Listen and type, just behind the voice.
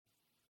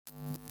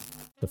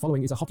The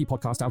following is a hockey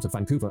podcast out of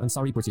Vancouver and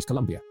Surrey, British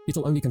Columbia.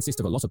 It'll only consist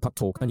of a lot of puck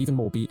talk and even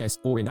more BS,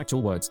 or in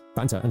actual words,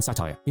 banter and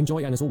satire.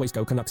 Enjoy, and as always,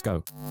 go Canucks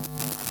go.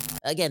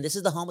 Again, this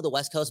is the home of the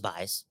West Coast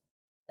bias.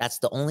 That's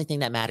the only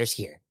thing that matters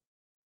here.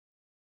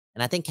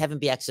 And I think Kevin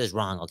Bieksa is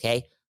wrong,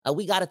 okay?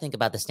 We got to think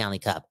about the Stanley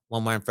Cup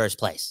when we're in first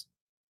place.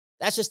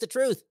 That's just the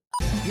truth.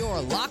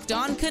 You're Locked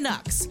On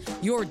Canucks,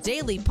 your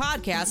daily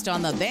podcast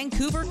on the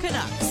Vancouver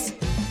Canucks.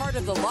 Part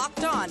of the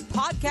Locked On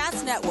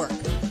Podcast Network,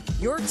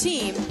 your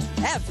team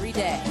every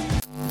day.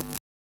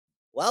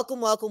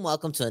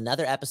 Welcome to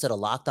another episode of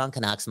Locked On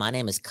Canucks. My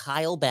name is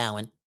Kyle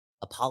Bowen.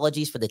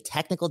 Apologies for the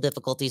technical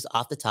difficulties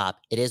off the top.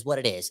 It is what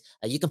it is.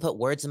 You can put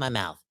words in my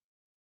mouth.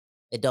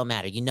 It don't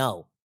matter. You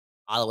know,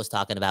 all I was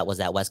talking about was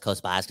that West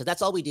Coast bias, because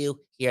that's all we do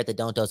here at the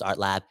Don't Doze Art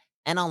Lab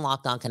and on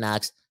Locked On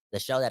Canucks, the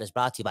show that is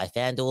brought to you by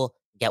FanDuel.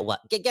 Get what?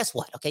 Guess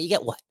what? Okay, you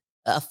get what?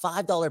 A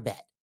 $5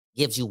 bet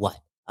gives you what?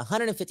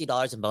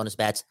 $150 in bonus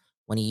bets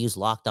when you use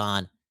Locked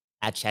On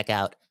at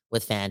checkout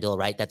with FanDuel,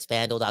 right? That's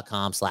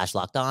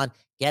FanDuel.com/LockedOn.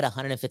 Get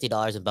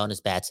 $150 in bonus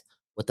bets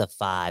with a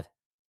 $5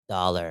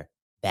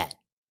 bet.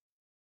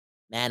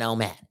 Man, oh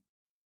man.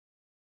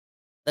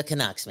 The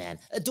Canucks, man.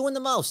 Doing the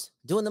most.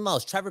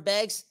 Trevor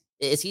Beggs,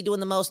 is he doing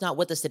the most? Not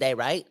with us today,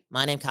 right?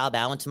 My name, Kyle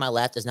Bowen. To my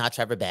left is not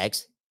Trevor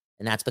Beggs.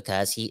 And that's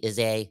because he is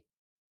a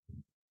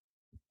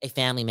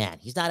family man.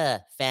 He's not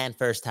a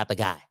fan-first type of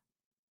guy.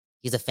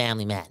 He's a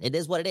family man. It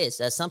is what it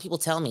is. Some people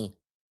tell me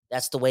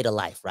that's the way to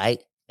life,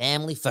 right?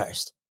 Family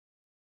first.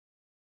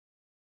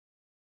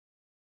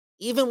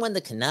 Even when the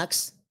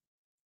Canucks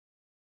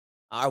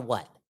are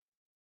what?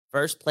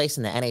 First place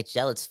in the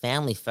NHL, it's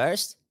family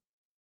first?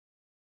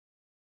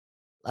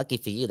 Lucky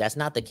for you, that's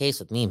not the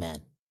case with me,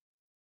 man.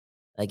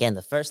 Again,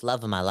 the first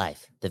love of my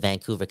life, the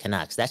Vancouver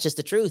Canucks. That's just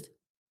the truth.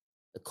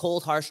 The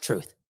cold, harsh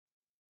truth.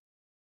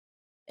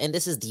 And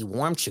this is the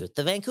warm truth.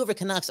 The Vancouver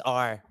Canucks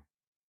are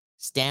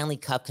Stanley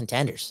Cup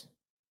contenders.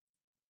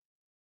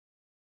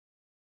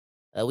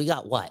 We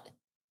got what?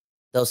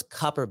 Those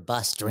cup or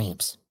bust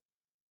dreams.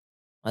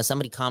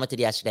 Somebody commented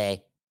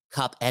yesterday,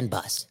 cup and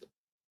bust,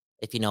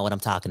 if you know what I'm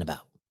talking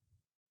about.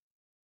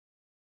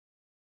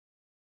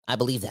 I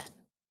believe that.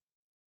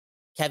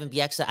 Kevin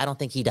Bieksa, I don't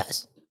think he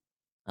does.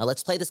 Now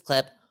let's play this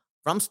clip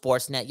from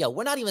Sportsnet. Yo,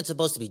 we're not even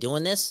supposed to be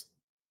doing this,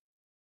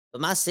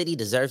 but my city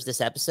deserves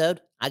this episode.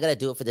 I got to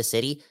do it for the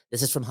city.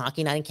 This is from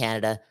Hockey Night in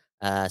Canada,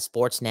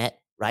 Sportsnet,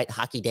 right?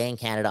 Hockey Day in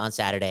Canada on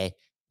Saturday,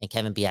 and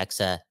Kevin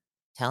Bieksa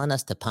telling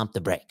us to pump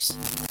the brakes.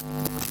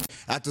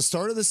 At the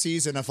start of the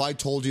season, if I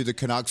told you the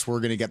Canucks were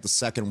going to get the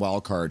second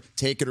wild card,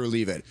 take it or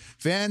leave it,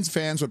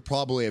 fans would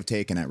probably have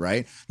taken it,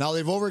 right? Now,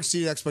 they've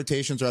overexceeded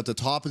expectations. They're at the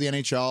top of the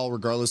NHL,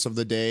 regardless of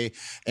the day.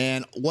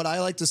 And what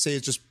I like to say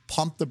is just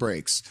pump the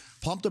brakes.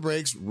 Pump the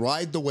brakes,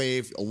 ride the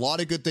wave. A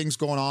lot of good things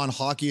going on.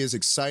 Hockey is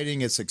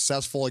exciting. It's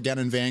successful again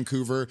in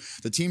Vancouver.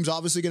 The team's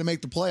obviously going to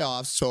make the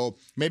playoffs, so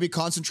maybe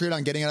concentrate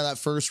on getting out of that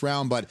first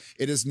round, but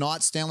it is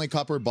not Stanley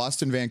Cup or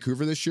bust in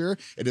Vancouver this year.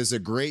 It is a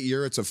great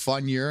year. It's a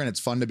fun year, and it's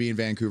fun to be in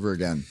Vancouver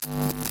again.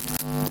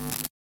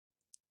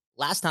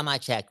 Last time I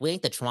checked, we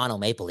ain't the Toronto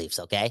Maple Leafs,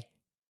 okay?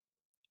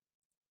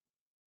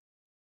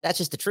 That's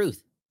just the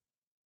truth.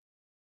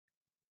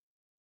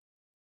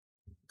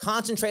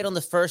 Concentrate on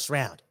the first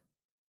round.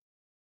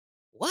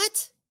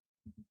 What?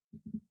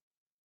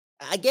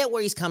 I get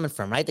where he's coming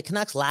from, right? The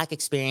Canucks lack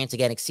experience,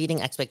 again,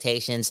 exceeding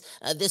expectations.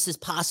 This is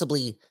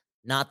possibly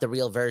not the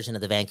real version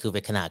of the Vancouver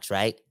Canucks,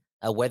 right?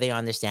 Where they are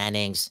in their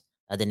standings,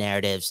 the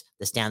narratives,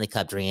 the Stanley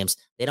Cup dreams.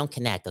 They don't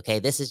connect, okay?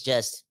 This is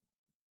just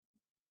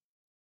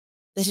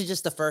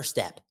the first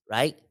step,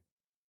 right?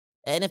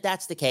 And if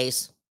that's the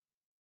case,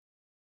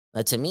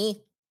 to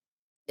me,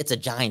 it's a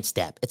giant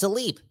step. It's a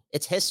leap.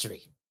 It's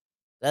history.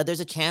 There's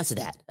a chance of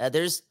that.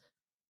 There's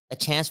a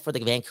chance for the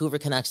Vancouver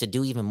Canucks to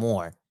do even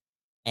more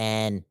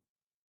and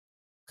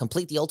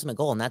complete the ultimate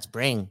goal, and that's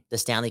bring the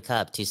Stanley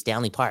Cup to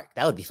Stanley Park.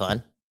 That would be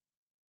fun.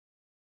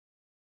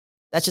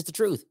 That's just the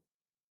truth.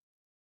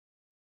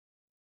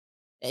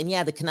 And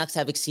yeah, the Canucks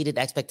have exceeded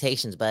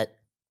expectations, but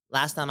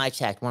last time I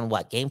checked, we're in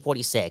game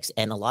 46,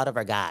 and a lot of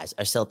our guys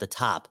are still at the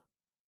top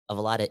of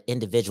a lot of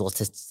individual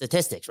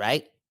statistics,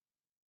 right?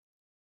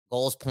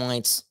 Goals,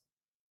 points,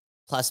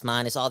 plus,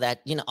 minus, all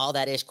that, all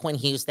that ish. Quinn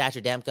Hughes, Thatcher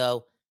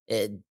Demko,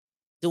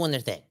 doing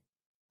their thing.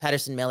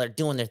 Patterson Miller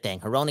doing their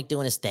thing. Hronek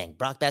doing his thing.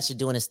 Brock Besser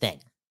doing his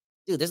thing.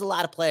 Dude, there's a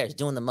lot of players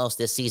doing the most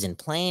this season,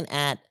 playing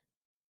at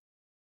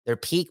their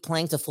peak,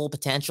 playing to full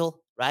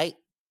potential, right?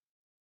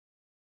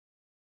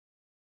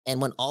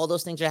 And when all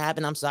those things are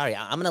happening, I'm sorry,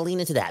 I'm going to lean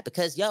into that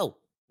because,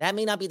 that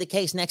may not be the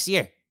case next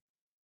year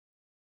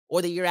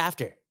or the year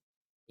after.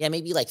 Yeah,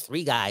 maybe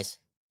 3 guys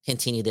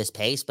continue this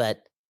pace,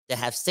 but to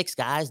have 6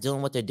 guys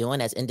doing what they're doing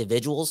as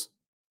individuals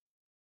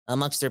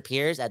amongst their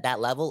peers at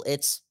that level,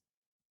 it's,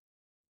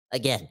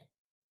 again,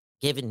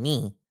 given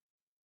me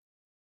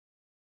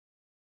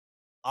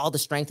all the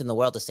strength in the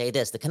world to say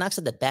this. The Canucks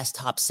are the best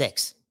top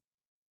 6,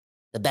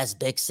 the best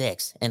big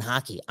 6 in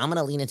hockey. I'm going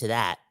to lean into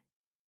that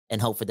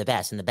and hope for the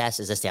best. And the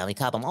best is a Stanley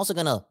Cup. I'm also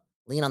going to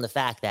lean on the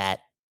fact that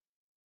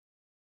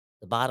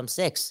the bottom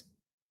 6,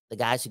 the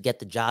guys who get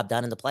the job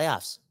done in the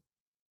playoffs,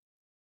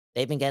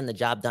 They've been getting the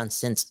job done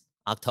since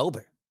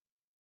October.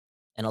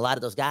 And a lot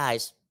of those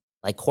guys,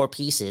 like core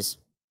pieces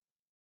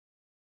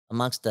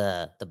amongst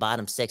the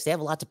bottom six, they have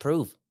a lot to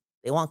prove.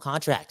 They want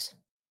contracts.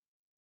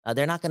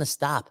 They're not going to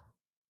stop.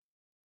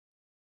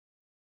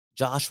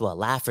 Joshua,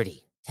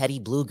 Lafferty, Teddy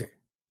Bluger,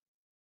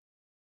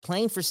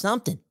 playing for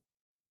something.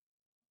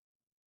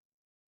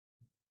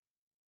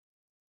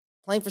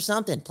 Playing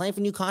for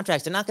new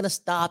contracts. They're not going to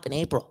stop in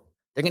April.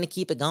 They're going to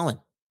keep it going.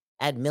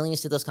 Add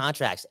millions to those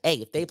contracts. Hey,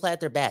 if they play at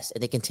their best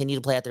and they continue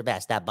to play at their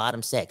best, that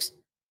bottom six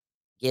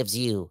gives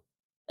you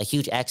a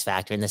huge X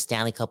factor in the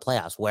Stanley Cup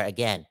playoffs, where,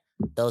 again,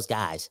 those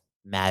guys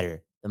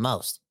matter the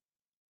most.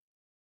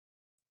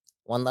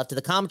 One love to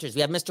the commenters.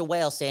 We have Mr.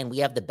 Whale saying we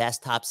have the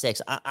best top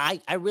six. I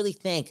really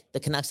think the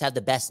Canucks have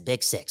the best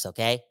big six,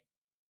 okay?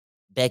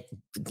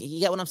 You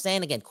get what I'm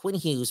saying? Again, Quinn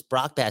Hughes,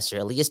 Brock Besser,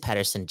 Elias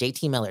Pettersson,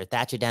 JT Miller,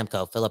 Thatcher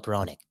Demko, Philip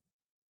Hronek.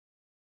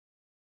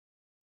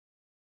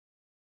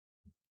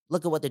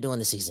 Look at what they're doing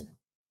this season.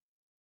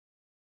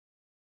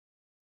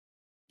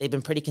 They've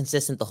been pretty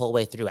consistent the whole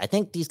way through. I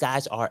think these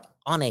guys are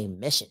on a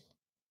mission.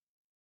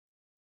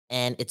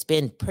 And it's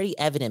been pretty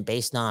evident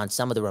based on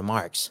some of the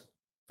remarks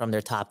from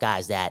their top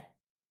guys that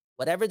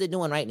whatever they're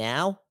doing right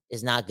now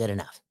is not good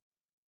enough.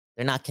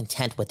 They're not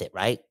content with it,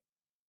 right?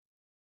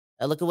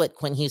 Look at what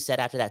Quinn Hughes said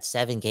after that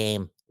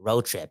 7-game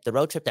road trip. The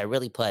road trip that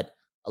really put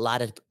a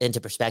lot into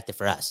perspective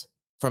for us,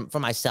 for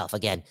myself.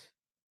 Again,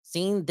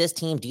 seeing this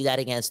team do that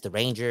against the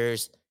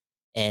Rangers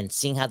and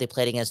seeing how they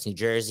played against New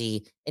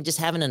Jersey and just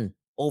having an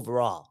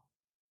overall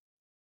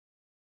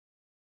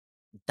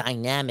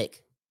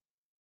dynamic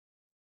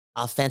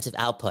offensive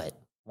output,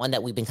 one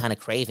that we've been kind of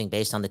craving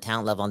based on the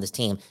talent level on this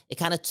team, it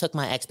kind of took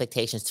my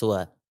expectations to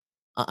a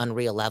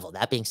unreal level.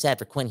 That being said,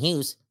 for Quinn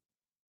Hughes,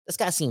 this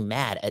guy seemed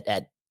mad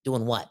at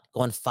doing what?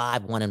 Going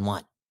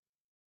 5-1-1.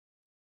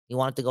 He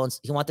wanted to go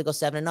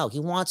 7-0. He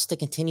wants to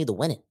continue the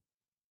winning.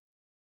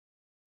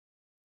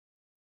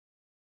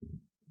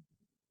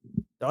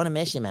 They're on a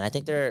mission, man. I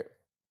think they're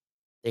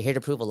here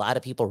to prove a lot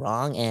of people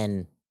wrong.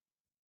 And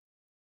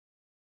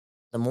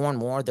the more and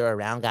more they're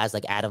around guys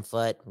like Adam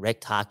Foote,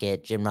 Rick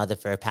Tocchet, Jim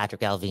Rutherford,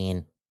 Patrick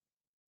Alvin,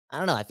 I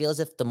don't know. I feel as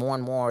if the more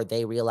and more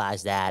they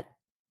realize that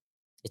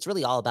it's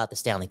really all about the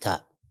Stanley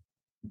Cup.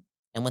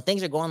 And when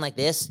things are going like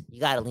this,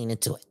 you got to lean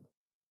into it.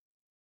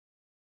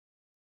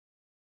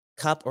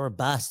 Cup or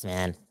bust,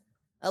 man.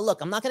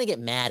 Look, I'm not going to get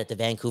mad at the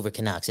Vancouver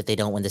Canucks if they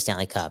don't win the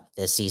Stanley Cup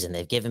this season.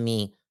 They've given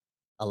me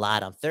a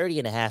lot. I'm 30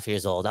 and a half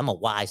years old. I'm a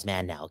wise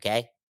man now,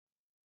 okay?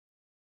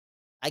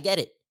 I get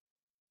it.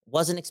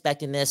 Wasn't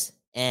expecting this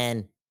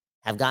and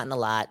have gotten a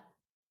lot.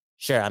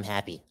 Sure, I'm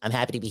happy. I'm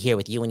happy to be here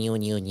with you and you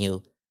and you and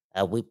you.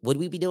 Would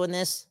we be doing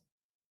this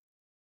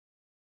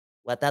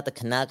without the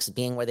Canucks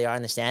being where they are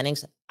in the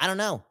standings? I don't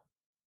know.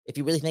 If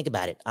you really think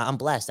about it, I'm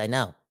blessed, I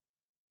know.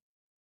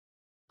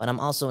 But I'm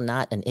also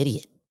not an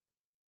idiot.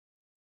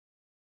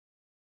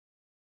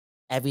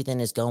 Everything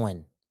is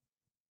going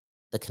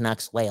the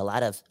Canucks' way. A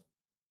lot of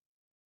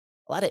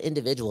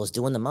individuals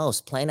doing the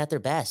most, playing at their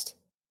best.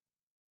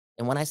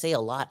 And when I say a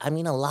lot, I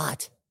mean a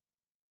lot.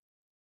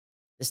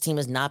 This team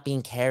is not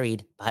being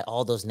carried by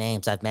all those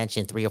names I've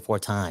mentioned 3 or 4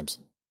 times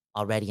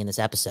already in this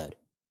episode.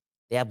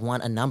 They have won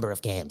a number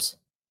of games,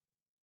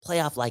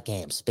 playoff-like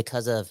games,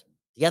 because of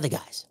the other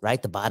guys, right?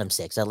 The bottom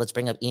 6. Let's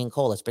bring up Ian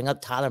Cole. Let's bring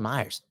up Tyler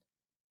Myers.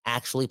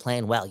 Actually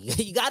playing well.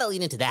 You got to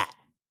lean into that.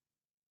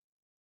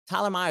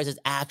 Tyler Myers is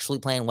actually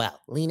playing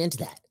well. Lean into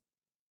that.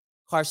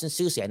 Carson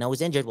Soucy, I know he's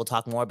injured. We'll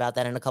talk more about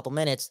that in a couple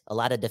minutes. A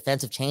lot of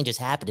defensive changes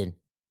happening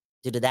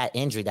due to that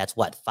injury. That's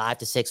 5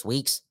 to 6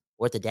 weeks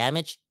worth of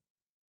damage.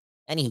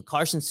 Anywho,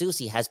 Carson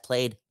Soucy has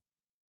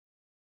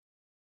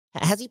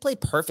he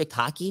played perfect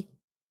hockey?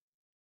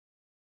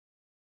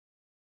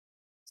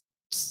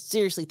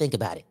 Seriously, think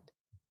about it.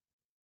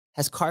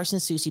 Has Carson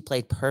Soucy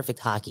played perfect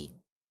hockey?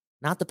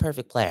 Not the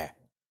perfect player,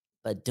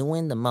 but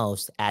doing the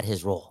most at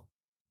his role,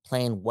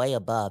 playing way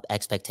above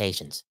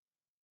expectations.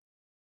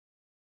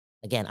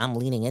 Again, I'm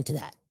leaning into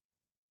that.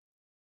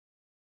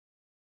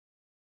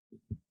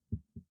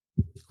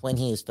 Quinn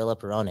Hughes,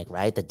 Philip Hronek,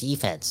 right? The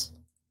defense.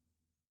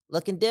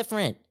 Looking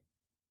different.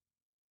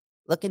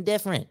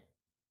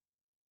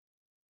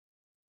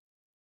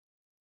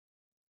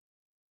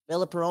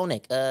 Philip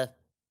Hronek,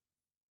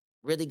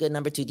 really good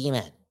number 2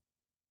 D-man.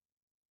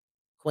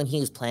 Quinn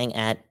Hughes playing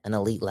at an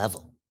elite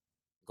level.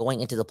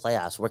 Going into the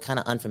playoffs, we're kind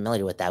of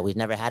unfamiliar with that. We've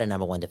never had a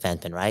number 1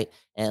 defenseman, right?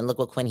 And look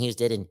what Quinn Hughes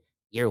did in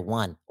year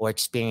 1 or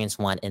experience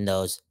 1 in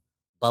those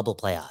bubble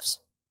playoffs.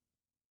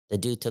 The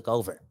dude took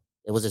over.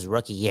 It was his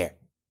rookie year.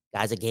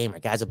 Guy's a gamer.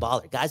 Guy's a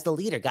baller. Guy's the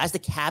leader. Guy's the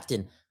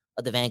captain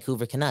of the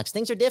Vancouver Canucks.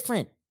 Things are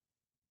different.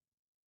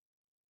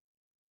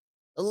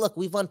 Look,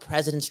 we've won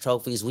President's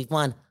Trophies. We've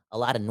won a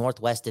lot of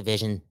Northwest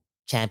Division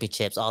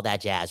championships, all that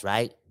jazz,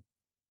 right?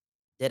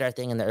 Did our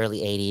thing in the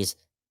early 80s,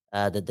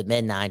 the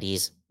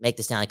mid-90s, make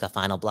the Stanley Cup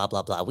final, blah,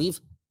 blah, blah. We've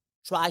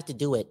tried to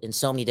do it in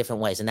so many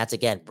different ways. And that's,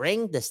 again,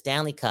 bring the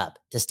Stanley Cup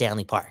to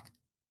Stanley Park.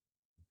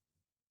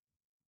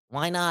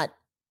 Why not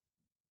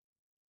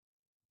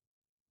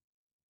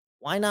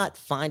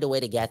find a way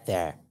to get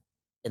there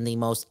in the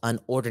most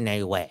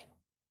unordinary way.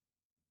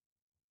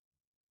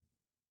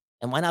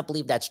 And why not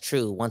believe that's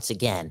true once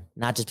again?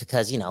 Not just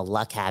because,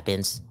 luck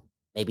happens.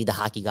 Maybe the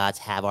hockey gods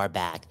have our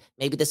back.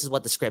 Maybe this is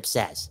what the script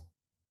says.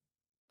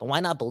 But why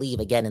not believe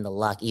again in the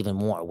luck even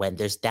more when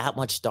there's that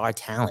much star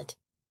talent?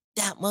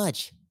 That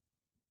much.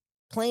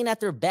 Playing at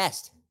their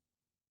best.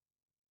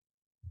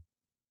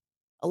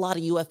 A lot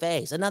of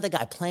UFAs. Another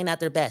guy playing at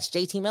their best,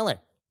 JT Miller.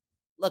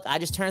 Look, I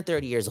just turned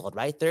 30 years old,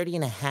 right? 30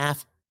 and a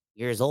half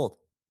years old.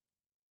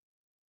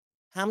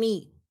 How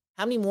many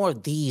more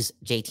of these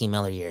JT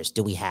Miller years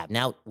do we have?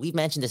 Now, we've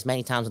mentioned this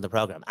many times on the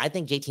program. I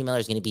think JT Miller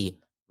is going to be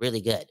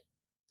really good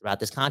throughout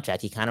this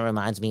contract. He kind of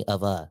reminds me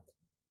of a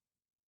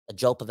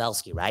Joe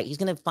Pavelski, right? He's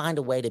going to find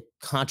a way to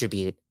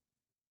contribute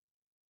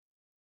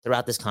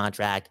throughout this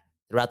contract,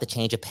 throughout the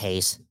change of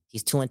pace.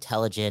 He's too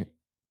intelligent.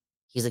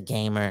 He's a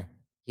gamer.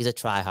 He's a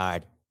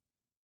tryhard.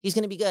 He's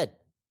going to be good.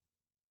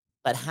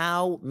 But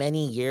how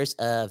many years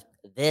of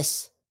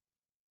this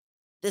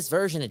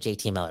version of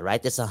JT Miller,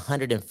 right? This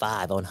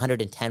 105 or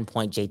 110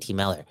 point JT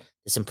Miller,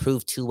 this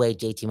improved two-way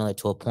JT Miller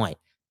to a point.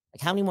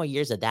 Like, how many more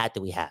years of that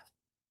do we have?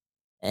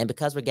 And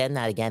because we're getting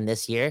that again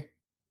this year,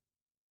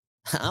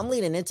 I'm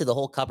leaning into the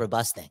whole cover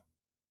bust thing.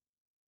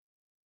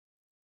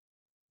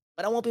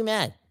 But I won't be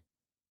mad.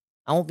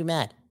 I won't be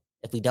mad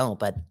if we don't,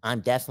 but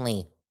I'm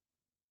definitely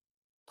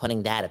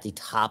putting that at the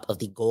top of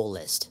the goal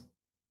list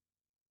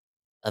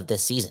of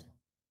this season.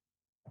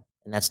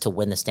 And that's to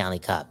win the Stanley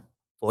Cup.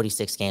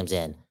 46 games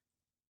in.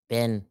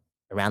 Been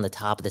around the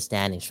top of the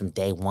standings from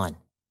day one.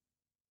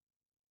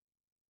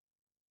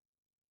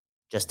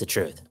 Just the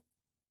truth.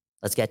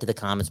 Let's get to the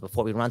comments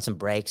before we run some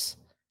breaks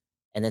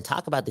and then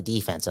talk about the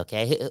defense,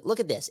 okay? Look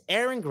at this.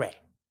 Aaron Gray.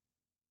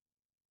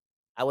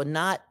 I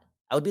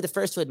would be the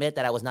first to admit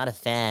that I was not a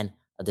fan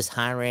of this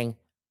hiring,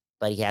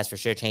 but he has for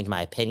sure changed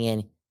my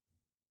opinion.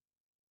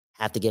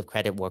 Have to give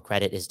credit where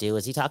credit is due.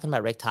 Is he talking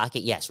about Rick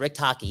Tocchet? Yes, Rick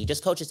Tocchet. He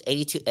just coached his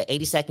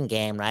 82nd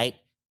game, right?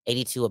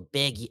 82,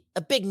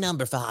 a big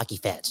number for hockey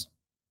fans.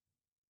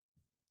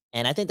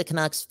 And I think the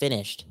Canucks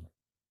finished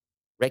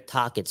Rick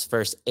Tocchet's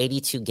first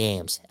 82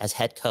 games as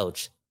head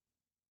coach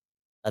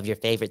of your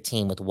favorite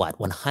team with what?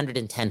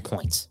 110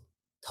 points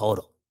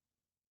total.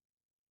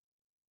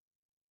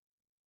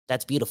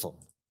 That's beautiful.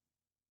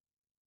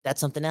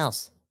 That's something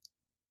else.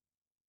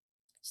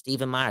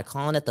 Stephen Meyer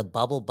calling it the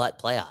bubble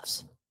butt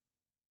playoffs.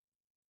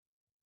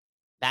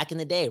 Back in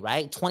the day,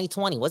 right?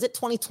 2020. Was it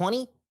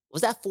 2020?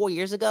 Was that 4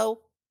 years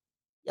ago?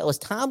 Yo, was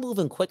time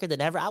moving quicker than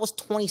ever? I was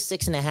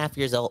 26 and a half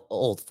years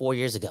old 4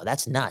 years ago.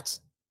 That's nuts.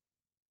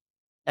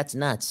 That's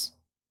nuts.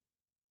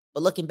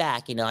 But looking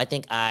back, I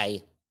think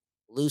I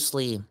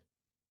loosely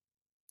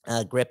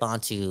grip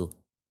onto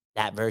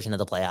that version of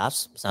the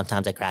playoffs.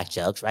 Sometimes I crack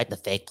jokes, right? The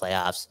fake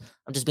playoffs.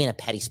 I'm just being a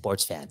petty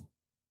sports fan.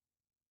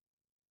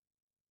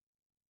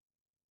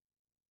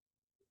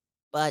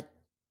 But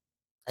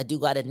I do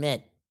got to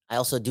admit, I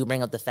also do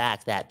bring up the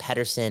fact that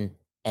Pettersson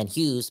and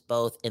Hughes,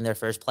 both in their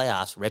first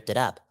playoffs, ripped it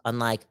up,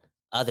 unlike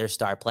other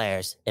star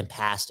players in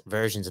past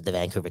versions of the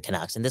Vancouver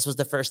Canucks. And this was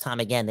the first time,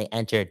 again, they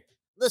entered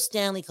the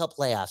Stanley Cup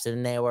playoffs.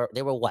 And they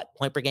were what?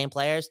 Point per game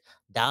players,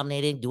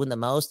 dominating, doing the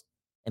most,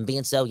 and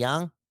being so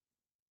young.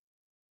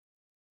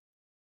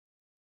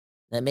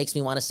 That makes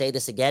me want to say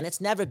this again.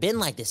 It's never been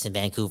like this in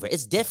Vancouver.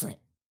 It's different.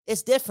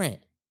 It's different.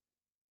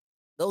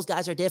 Those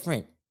guys are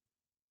different.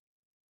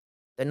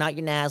 They're not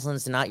your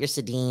Naslins. They're not your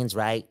Sedins,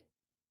 right?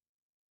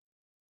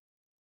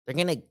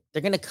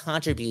 They're gonna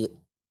contribute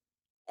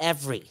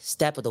every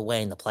step of the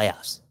way in the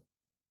playoffs.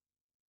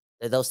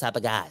 They're those type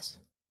of guys.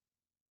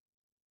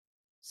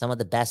 Some of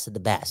the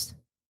best.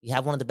 You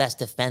have one of the best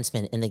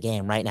defensemen in the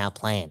game right now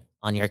playing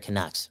on your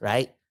Canucks,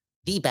 right?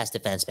 The best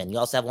defenseman. You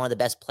also have one of the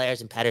best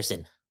players in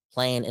Pettersson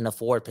playing in a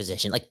forward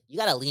position. Like, you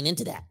got to lean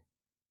into that.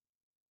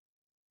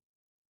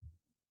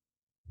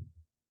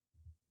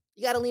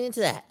 You got to lean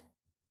into that.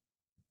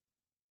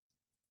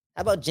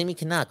 How about Jimmy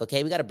Canuck?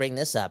 Okay, we got to bring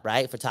this up,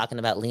 right? If we're talking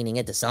about leaning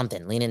into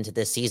something, lean into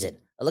this season.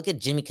 Look at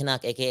Jimmy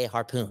Canuck, a.k.a.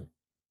 Harpoon.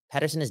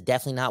 Pettersson is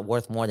definitely not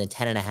worth more than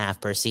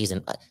 10.5 per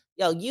season.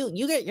 Yo,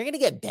 you're going to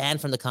get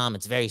banned from the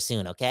comments very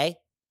soon, okay?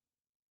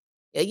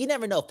 Yeah, you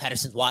never know if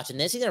Pettersson's watching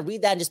this. He's going to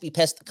read that and just be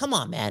pissed. Come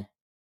on, man.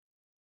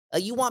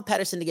 You want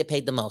Pettersson to get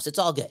paid the most. It's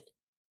all good.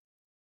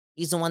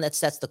 He's the one that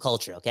sets the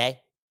culture,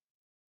 okay?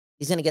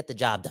 He's going to get the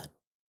job done.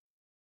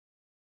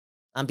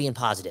 I'm being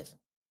positive.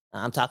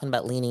 I'm talking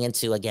about leaning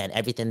into, again,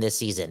 everything this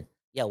season.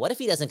 Yo, what if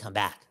he doesn't come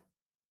back?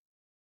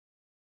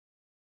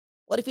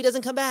 What if he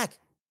doesn't come back?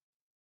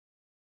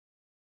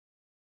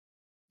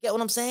 Get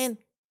what I'm saying?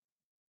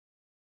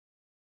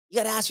 You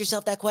got to ask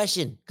yourself that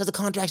question because the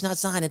contract's not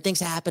signed and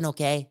things happen,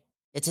 okay?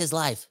 It's his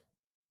life.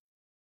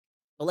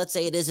 But let's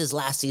say it is his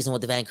last season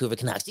with the Vancouver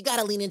Canucks. You got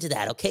to lean into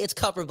that, okay? It's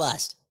cover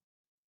bust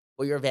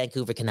for your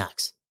Vancouver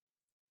Canucks.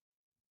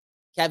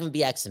 Kevin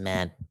Bieksa,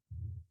 man.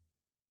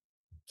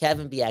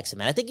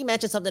 I think you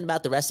mentioned something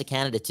about the rest of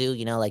Canada too,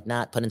 like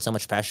not putting so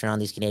much pressure on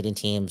these Canadian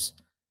teams,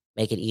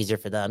 make it easier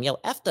for them. Yo,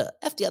 F the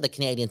other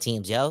Canadian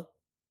teams, yo.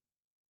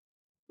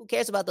 Who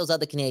cares about those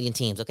other Canadian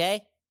teams,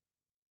 okay?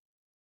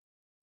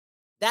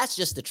 That's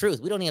just the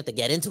truth. We don't even have to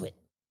get into it.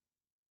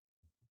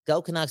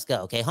 Go Canucks,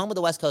 go. Okay, home of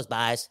the West Coast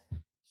buys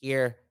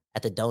here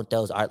at the Don't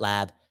Doze Art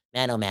Lab.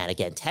 Man, oh man,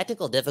 again,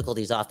 technical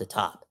difficulties off the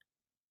top.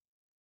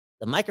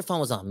 The microphone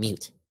was on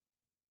mute.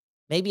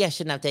 Maybe I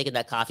shouldn't have taken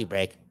that coffee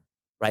break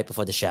right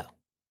before the show.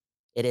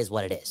 It is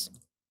what it is.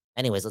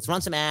 Anyways, let's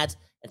run some ads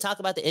and talk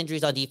about the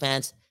injuries on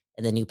defense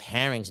and the new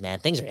pairings, man.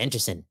 Things are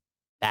interesting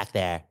back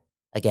there.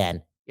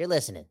 Again, you're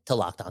listening to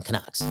Locked On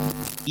Canucks.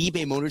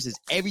 eBay Motors is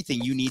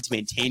everything you need to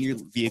maintain your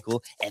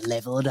vehicle and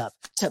level it up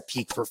to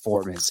peak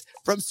performance.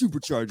 From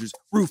superchargers,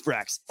 roof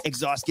racks,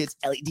 exhaust kits,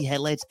 LED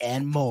headlights,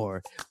 and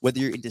more. Whether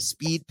you're into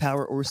speed,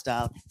 power, or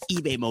style,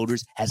 eBay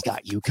Motors has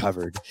got you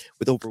covered.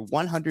 With over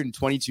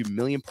 122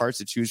 million parts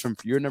to choose from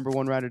for your number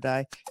one ride or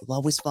die, you'll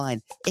always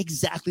find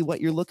exactly what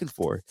you're looking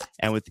for.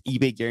 And with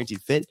eBay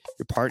Guaranteed Fit,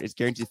 your part is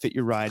guaranteed to fit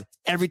your ride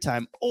every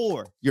time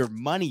or your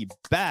money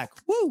back.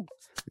 Woo!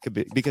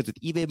 Because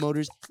with eBay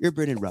Motors, you're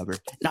burning rubber,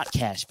 not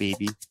cash,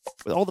 baby.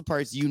 With all the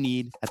parts you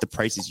need at the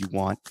prices you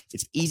want,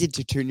 it's easy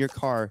to turn your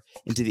car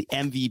into the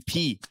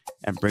MVP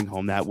and bring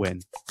home that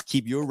win.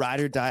 Keep your ride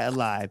or die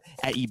alive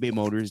at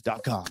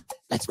ebaymotors.com.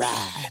 Let's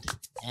ride.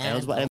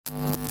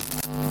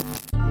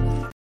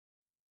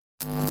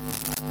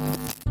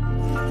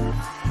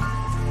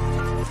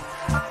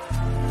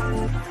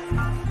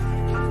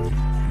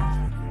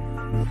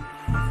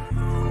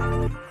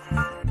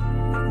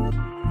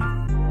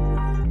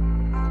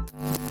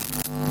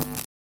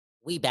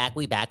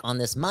 We back on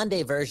this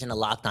Monday version of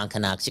Locked On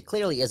Canucks. It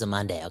clearly is a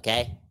Monday,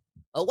 okay?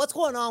 Oh, what's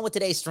going on with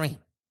today's stream?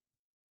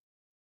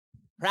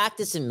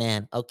 Practicing,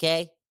 man,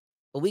 okay?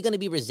 But we're going to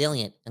be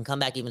resilient and come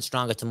back even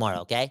stronger tomorrow,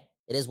 okay?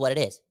 It is what it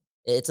is.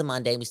 It's a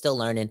Monday. We're still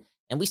learning,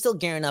 and we're still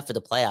gearing up for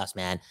the playoffs,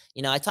 man.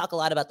 You know, I talk a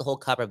lot about the whole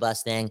cover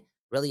bus thing,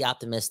 really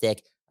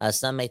optimistic.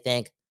 Some may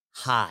think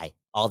high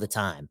all the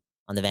time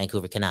on the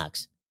Vancouver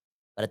Canucks.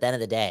 But at the end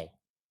of the day,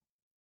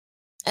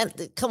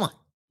 come on,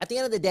 at the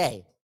end of the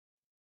day,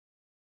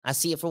 I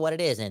see it for what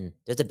it is, and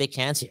there's a big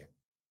chance here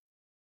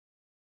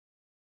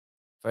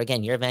for,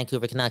 again, your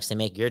Vancouver Canucks to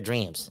make your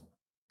dreams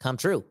come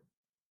true.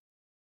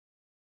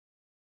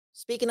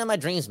 Speaking of my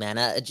dreams,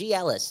 man, G.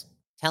 Ellis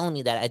telling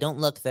me that I don't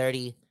look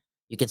 30.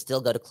 You can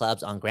still go to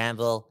clubs on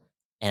Granville,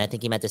 and I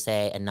think he meant to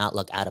say and not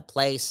look out of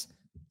place.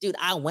 Dude,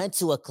 I went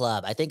to a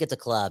club. I think it's a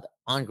club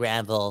on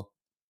Granville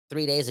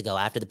 3 days ago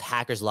after the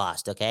Packers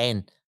lost, okay?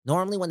 And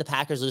normally when the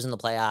Packers lose in the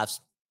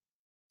playoffs,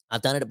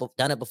 I've done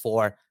it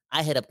before.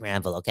 I hit up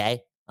Granville,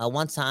 okay?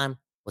 One time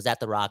was at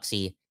the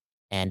Roxy,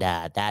 and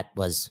that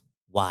was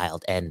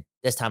wild. And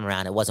this time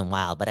around, it wasn't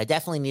wild, but I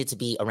definitely needed to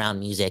be around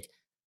music,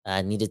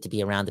 needed to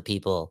be around the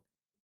people,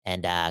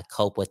 and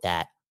cope with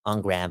that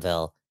on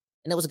Granville.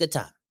 And it was a good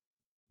time.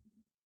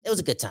 It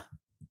was a good time.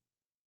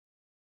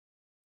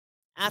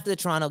 After the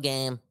Toronto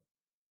game,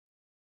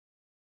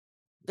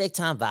 big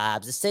time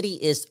vibes. The city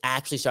is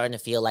actually starting to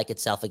feel like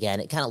itself again.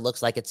 It kind of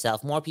looks like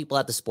itself. More people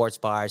at the sports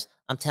bars.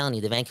 I'm telling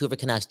you, the Vancouver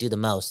Canucks do the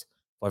most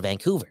for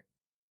Vancouver.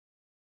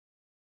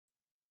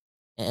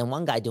 And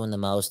one guy doing the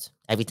most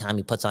every time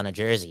he puts on a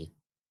jersey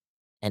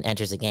and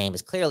enters a game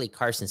is clearly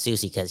Carson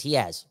Soucy, because he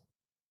has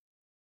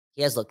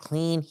looked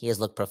clean, he has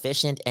looked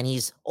proficient, and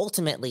he's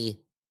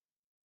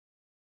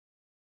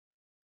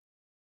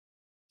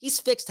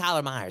fixed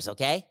Tyler Myers,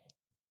 okay?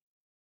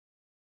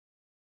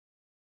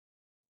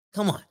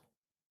 Come on.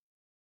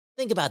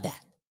 Think about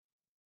that.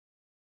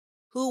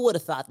 Who would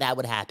have thought that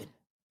would happen?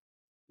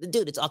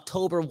 Dude, it's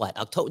October what?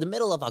 The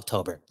middle of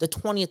October, the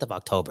 20th of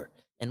October.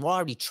 And we're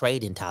already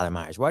trading Tyler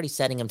Myers. We're already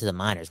sending him to the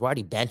minors. We're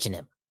already benching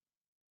him.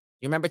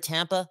 You remember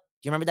Tampa?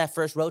 Do you remember that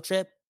first road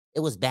trip? It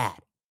was bad.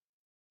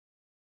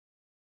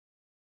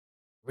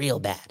 Real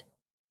bad.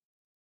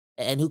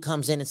 And who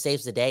comes in and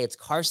saves the day? It's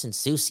Carson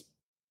Soucy.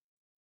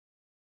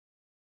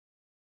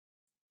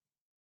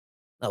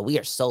 Oh, we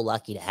are so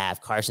lucky to have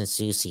Carson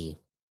Soucy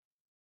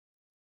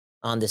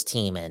on this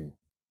team. And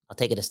I'll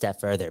take it a step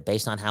further.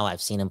 Based on how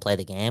I've seen him play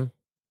the game,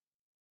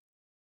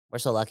 we're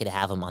so lucky to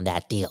have him on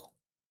that deal.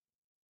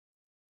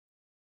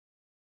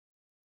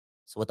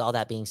 So with all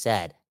that being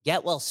said,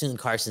 get well soon,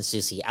 Carson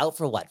Soucy. Out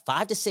for what,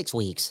 5 to 6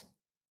 weeks?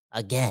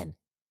 Again.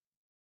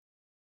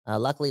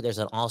 Luckily, there's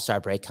an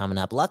all-star break coming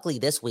up. Luckily,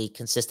 this week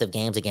consists of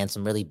games against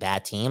some really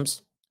bad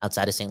teams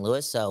outside of St.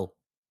 Louis. So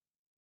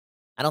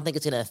I don't think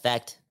it's going to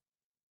affect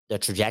the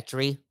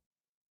trajectory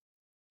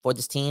for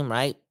this team,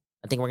 right?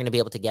 I think we're going to be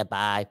able to get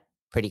by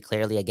pretty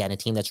clearly. Again, a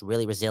team that's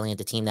really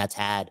resilient, a team that's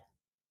had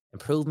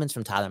improvements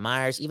from Tyler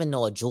Myers, even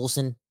Noah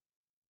Juleson,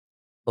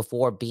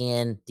 before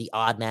being the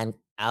odd man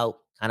out,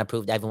 kind of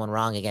proved everyone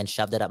wrong again,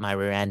 shoved it up my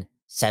rear end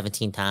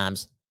 17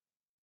 times.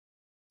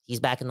 He's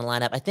back in the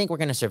lineup. I think we're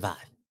going to survive.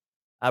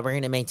 We're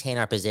going to maintain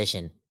our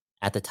position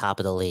at the top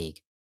of the league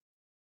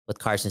with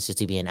Carson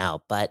Soucy being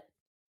out, but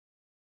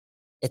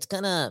it's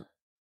going to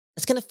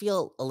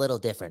feel a little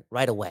different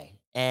right away.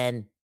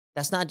 And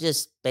that's not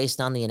just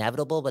based on the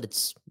inevitable, but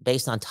it's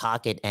based on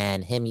Tocchet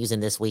and him using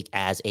this week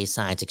as a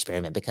science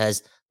experiment,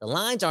 because the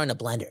lines are in a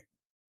blender.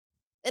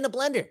 In a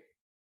blender.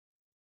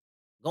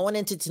 Going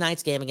into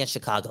tonight's game against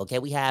Chicago, okay,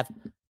 we have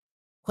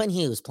Quinn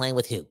Hughes playing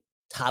with who?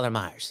 Tyler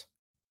Myers.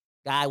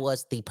 Guy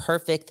was the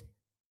perfect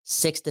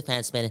sixth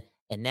defenseman,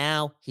 and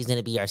now he's going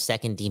to be our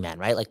second D-man,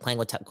 right? Like playing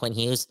with Quinn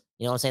Hughes.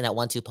 You know what I'm saying? That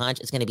 1-2 punch.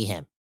 It's going to be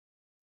him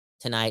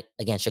tonight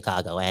against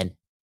Chicago. And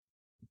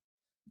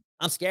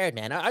I'm scared,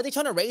 man. Are they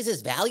trying to raise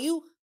his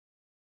value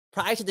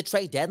prior to the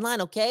trade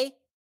deadline? Okay.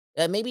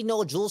 Maybe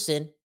Noah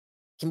Juleson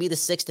can be the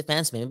sixth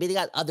defenseman. Maybe they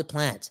got other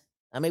plans.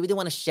 Maybe they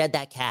want to shed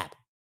that cap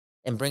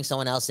and bring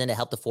someone else in to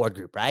help the forward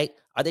group, right?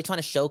 Are they trying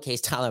to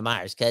showcase Tyler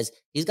Myers? Because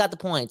he's got the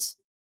points.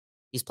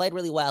 He's played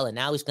really well, and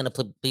now he's going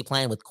to be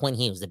playing with Quinn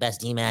Hughes, the best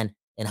D-man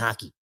in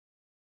hockey.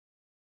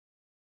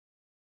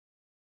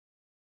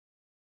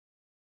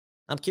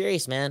 I'm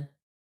curious, man.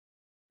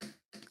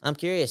 I'm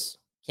curious.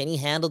 Can he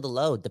handle the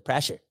load, the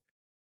pressure?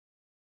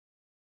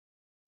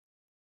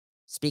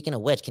 Speaking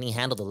of which, can he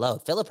handle the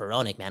load? Filip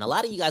Hronek, man. A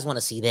lot of you guys want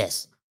to see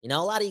this. You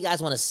know, a lot of you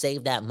guys want to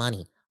save that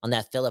money on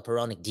that Filip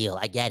Hronek deal.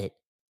 I get it,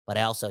 but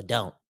I also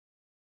don't.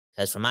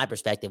 Because from my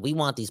perspective, we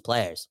want these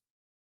players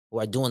who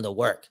are doing the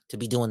work to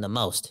be doing the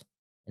most.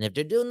 And if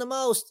they're doing the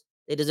most,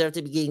 they deserve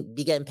to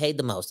be getting paid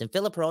the most. And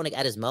Filip Hronek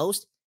at his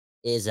most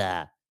is,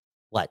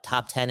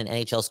 top 10 in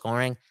NHL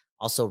scoring.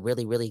 Also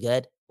really, really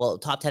good. Well,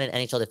 top 10 in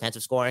NHL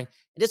defensive scoring.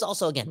 It is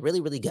also, again,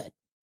 really, really good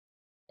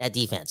at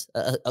defense.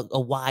 A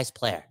wise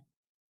player.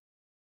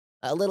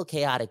 A little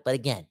chaotic, but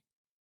again,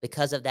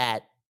 because of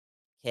that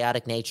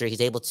chaotic nature,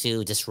 he's able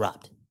to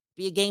disrupt,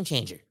 be a game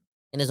changer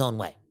in his own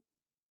way.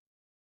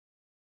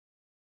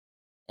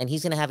 And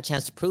he's going to have a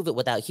chance to prove it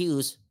without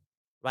Hughes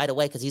right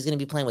away because he's going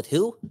to be playing with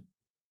who?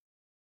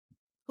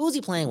 Who's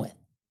he playing with?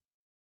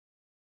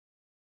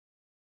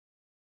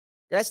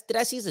 Did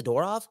I see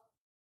Zadorov?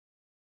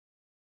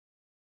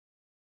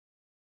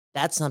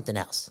 That's something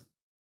else.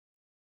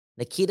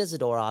 Nikita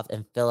Zadorov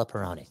and Filip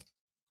Hronek.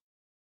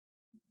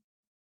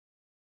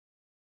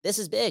 This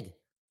is big.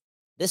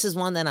 This is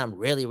one that I'm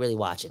really, really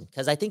watching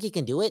because I think he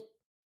can do it.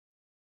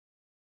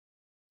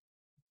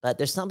 But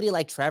there's somebody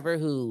like Trevor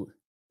who,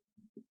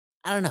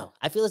 I don't know.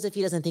 I feel as if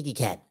he doesn't think he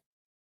can.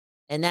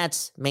 And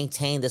that's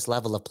maintain this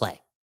level of play.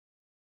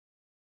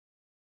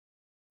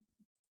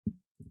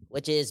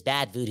 Which is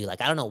bad voodoo.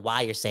 Like, I don't know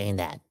why you're saying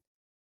that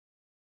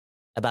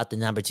about the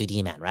number 2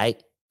 D-man,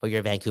 right? For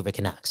your Vancouver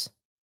Canucks.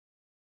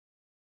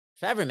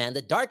 Trevor, man,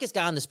 the darkest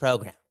guy on this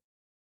program.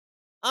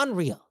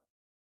 Unreal.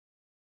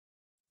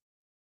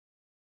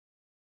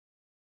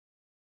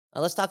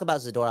 Let's talk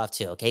about Zadorov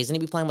too, okay? He's going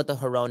to be playing with the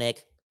Hronek.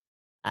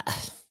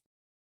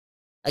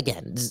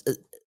 Again,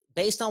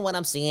 based on what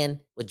I'm seeing,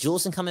 with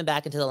Juleson coming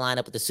back into the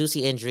lineup with the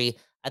Soucy injury,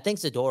 I think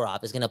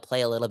Zadorov is going to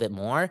play a little bit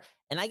more.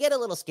 And I get a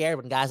little scared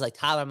when guys like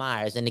Tyler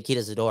Myers and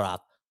Nikita Zadorov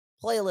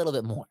play a little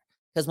bit more.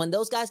 Because when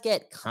those guys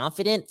get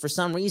confident for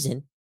some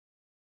reason,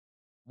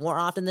 more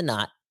often than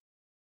not,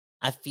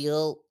 I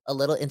feel a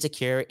little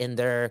insecure in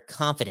their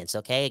confidence,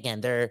 okay?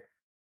 Again, their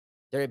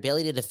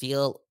ability to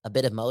feel a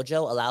bit of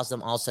mojo allows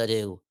them also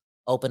to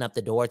open up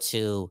the door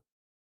to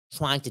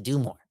trying to do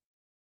more.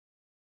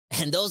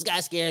 And those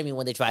guys scare me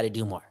when they try to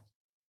do more.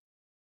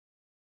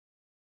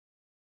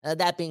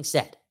 That being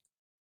said,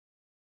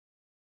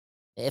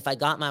 if I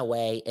got my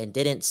way and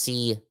didn't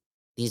see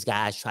these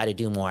guys try to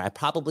do more, I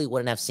probably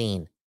wouldn't have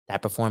seen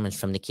that performance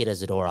from Nikita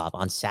Zadorov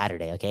on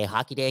Saturday, okay?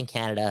 Hockey Day in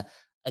Canada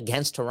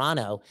against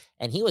Toronto,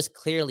 and he was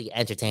clearly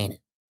entertaining.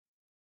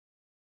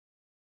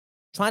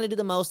 Trying to do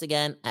the most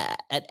again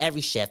at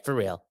every shift, for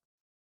real.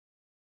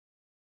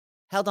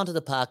 Held onto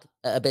the puck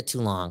a bit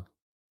too long.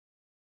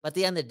 But at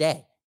the end of the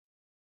day,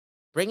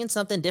 bringing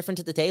something different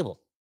to the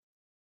table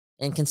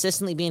and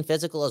consistently being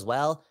physical as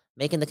well,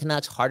 making the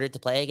Canucks harder to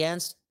play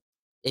against.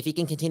 If he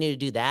can continue to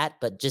do that,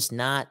 but just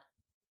not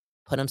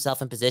put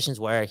himself in positions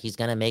where he's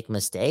going to make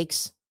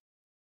mistakes,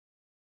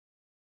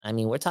 I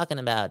mean, we're talking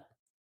about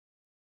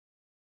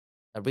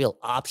a real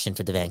option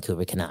for the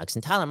Vancouver Canucks.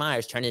 And Tyler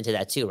Myers turned into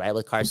that too, right?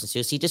 With Carson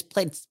Soucy. He just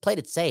played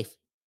it safe.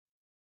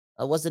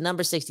 Was the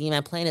number 16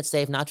 man playing it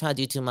safe, not trying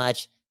to do too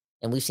much.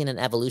 And we've seen an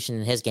evolution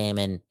in his game.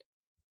 And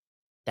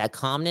that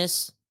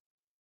calmness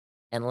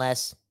and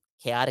less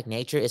chaotic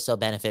nature is so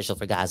beneficial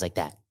for guys like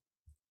that.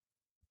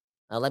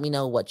 Let me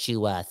know what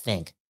you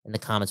think in the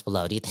comments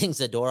below. Do you think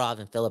Zadorov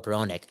and Filip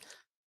Hronek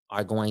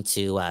are going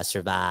to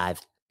survive,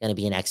 going to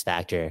be an X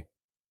factor?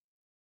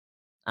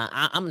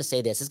 I'm going to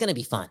say this. It's going to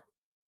be fun.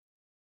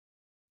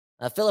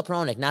 Filip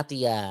Hronek, not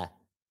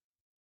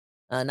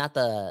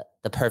the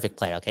perfect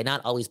player, okay?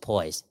 Not always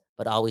poised,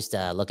 but always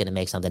looking to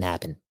make something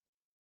happen.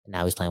 And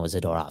now he's playing with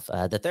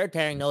Zadorov. The third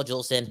pairing, Noah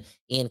Juleson,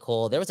 Ian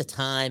Cole. There was a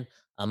time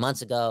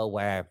months ago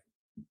where,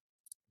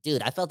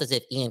 dude, I felt as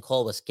if Ian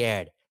Cole was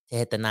scared to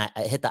hit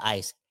the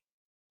ice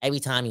every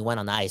time he went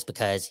on the ice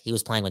because he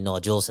was playing with Noah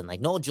Juleson.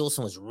 Like, Noah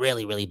Juleson was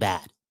really, really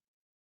bad.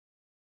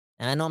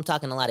 And I know I'm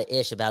talking a lot of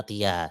ish about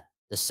the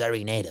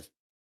Surrey native.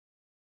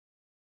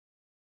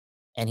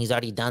 And he's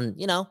already done,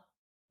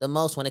 the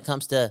most when it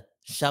comes to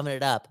shoving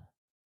it up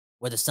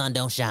where the sun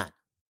don't shine.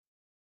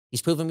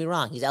 He's proven me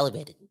wrong. He's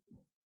elevated.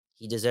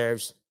 He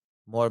deserves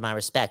more of my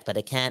respect, but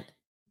it can't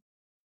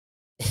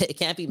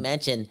be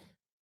mentioned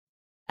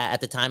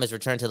at the time his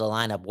return to the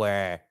lineup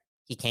where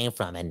he came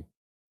from, and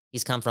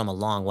he's come from a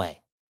long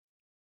way.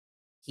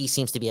 he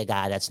seems to be a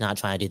guy that's not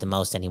trying to do the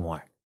most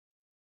anymore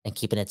and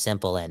keeping it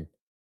simple. And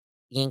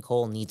Ian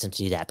Cole needs him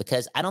to do that,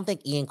 because I don't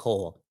think Ian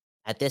Cole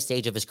at this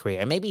stage of his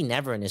career, maybe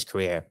never in his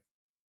career,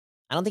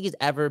 I don't think he's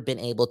ever been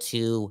able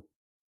to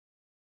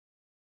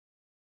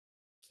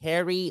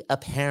carry a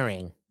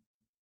pairing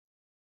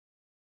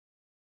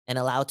and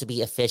allow it to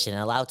be efficient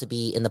and allow it to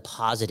be in the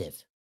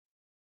positive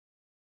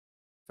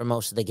for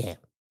most of the game.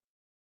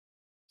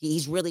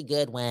 He's really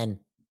good when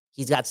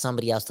he's got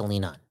somebody else to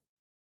lean on.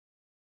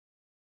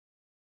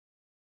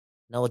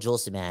 Noah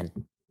Juleson, man,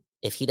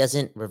 if he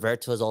doesn't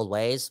revert to his old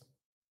ways,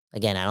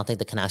 again, I don't think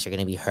the Canucks are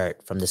going to be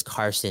hurt from this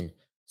Carson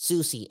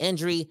Soucy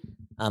injury.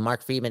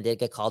 Mark Friedman did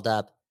get called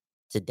up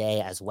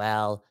today as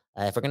well.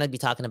 If we're going to be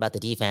talking about the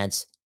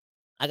defense,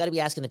 I got to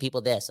be asking the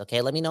people this,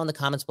 okay? Let me know in the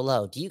comments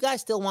below. Do you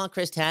guys still want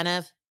Chris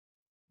Tanev?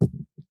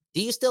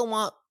 Do you still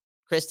want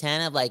Chris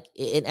Tanev? Like,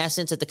 in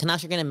essence, if the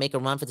Canucks are going to make a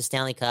run for the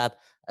Stanley Cup,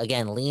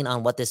 again, lean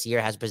on what this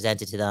year has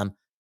presented to them.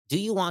 Do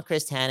you want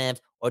Chris Tanev,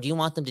 or do you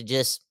want them to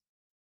just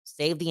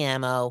save the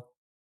ammo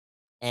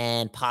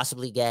and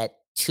possibly get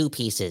two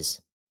pieces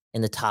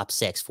in the top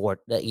six for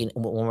when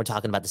we're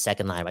talking about the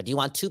second line, right? Do you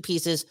want two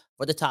pieces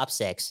for the top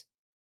six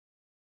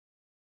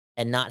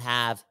and not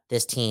have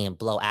this team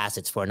blow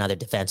assets for another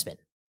defenseman?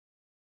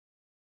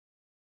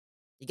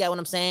 You get what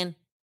I'm saying?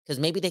 Because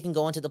maybe they can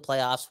go into the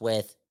playoffs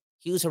with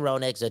Hughes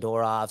Hronek,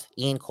 Zadorov,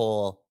 Ian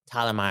Cole,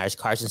 Tyler Myers,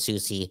 Carson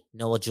Soucy,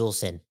 Noah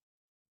Juleson,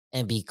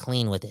 and be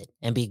clean with it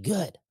and be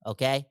good,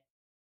 okay?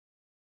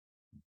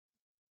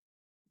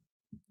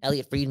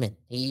 Elliot Friedman,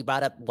 he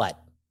brought up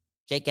what?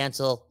 Jake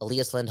Gensel,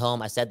 Elias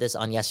Lindholm. I said this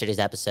on yesterday's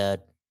episode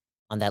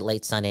on that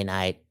late Sunday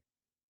night,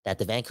 that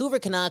the Vancouver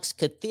Canucks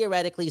could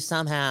theoretically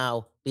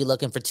somehow be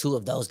looking for two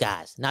of those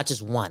guys, not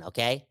just one,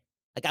 okay?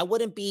 Like, I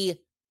wouldn't be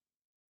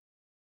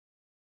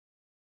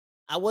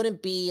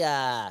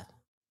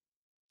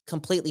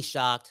completely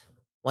shocked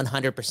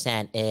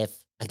 100% if,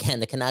 again,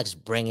 the Canucks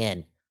bring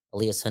in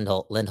Elias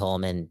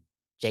Lindholm and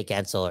Jake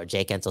Gensel, or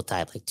Jake Gensel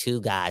type, like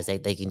two guys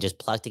they can just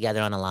plug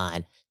together on a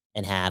line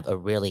and have a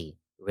really,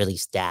 really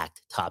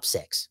stacked top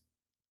six.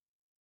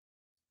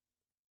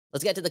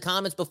 Let's get to the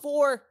comments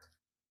before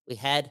we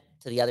head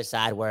to the other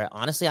side, where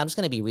honestly, I'm just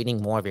going to be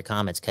reading more of your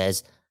comments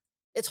because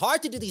it's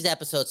hard to do these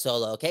episodes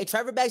solo, okay?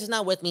 Trevor Beggs is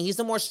not with me. He's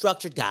the more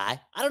structured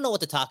guy. I don't know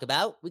what to talk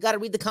about. We got to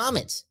read the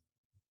comments.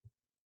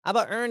 How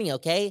about Ernie,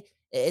 okay?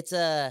 It's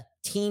a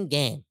team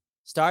game.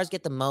 Stars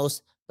get the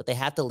most, but they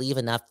have to leave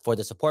enough for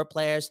the support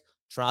players.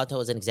 Toronto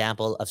is an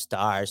example of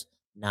stars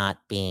not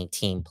being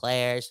team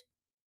players.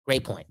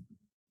 Great point.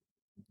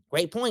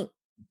 Great point.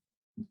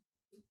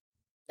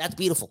 That's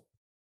beautiful.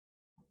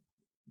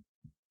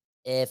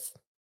 If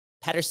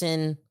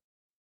Pettersson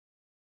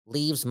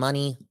leaves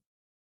money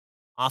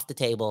off the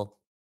table,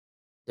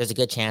 there's a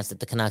good chance that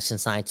the Canucks can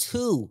sign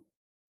two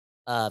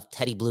of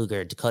Teddy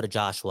Blueger, Dakota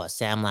Joshua,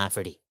 Sam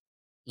Lafferty,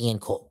 Ian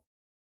Cole.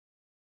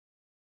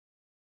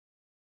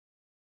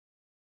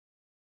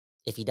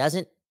 If he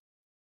doesn't,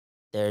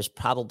 there's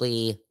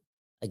probably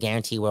a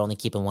guarantee we're only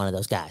keeping one of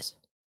those guys.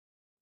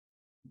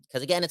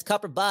 Because again, it's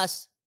cup or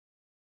bust.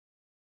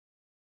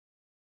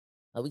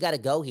 We got to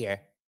go here.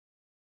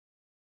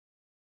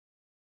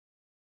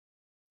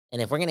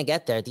 And if we're going to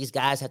get there, these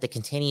guys have to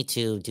continue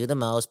to do the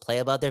most, play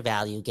above their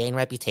value, gain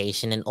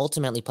reputation, and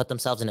ultimately put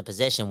themselves in a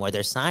position where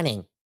they're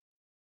signing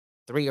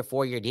 3 or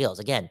 4 year deals.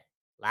 Again,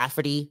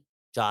 Lafferty,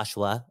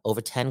 Joshua,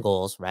 over 10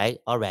 goals, right?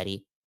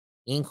 Already.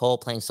 Ian Cole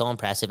playing so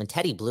impressive. And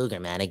Teddy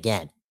Blueger, man,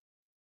 again,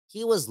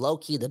 he was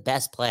low-key the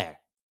best player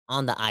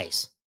on the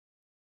ice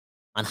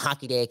on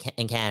Hockey Day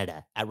in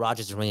Canada at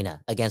Rogers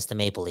Arena against the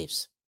Maple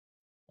Leafs.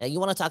 Now, you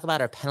want to talk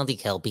about our penalty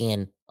kill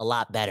being a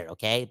lot better,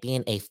 okay?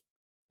 Being a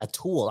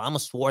tool. I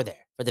almost swore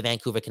there for the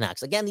Vancouver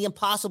Canucks. Again, the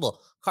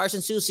impossible. Carson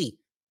Soucy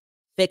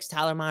fixed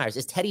Tyler Myers.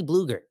 Is Teddy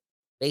Blueger,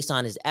 based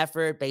on his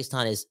effort, based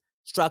on his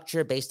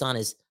structure, based on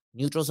his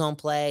neutral zone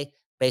play,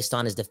 based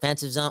on his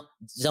defensive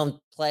zone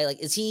play, like,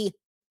 is he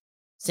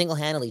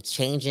single-handedly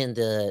changing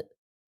the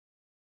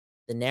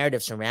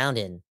narrative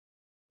surrounding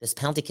this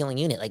penalty killing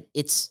unit? Like,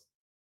 it's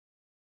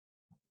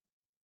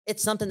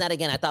something that,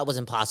 again, I thought was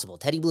impossible.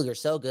 Teddy Blueger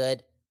so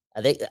good.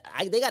 They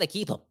got to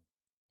keep him.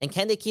 And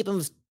can they keep him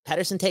if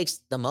Pettersson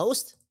takes the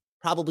most?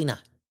 Probably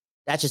not.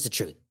 That's just the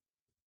truth.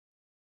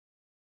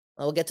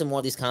 Well, we'll get to more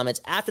of these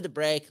comments after the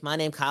break. My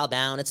name, Kyle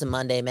Bound. It's a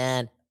Monday,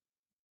 man.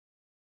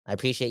 I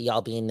appreciate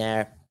y'all being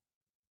there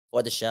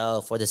for the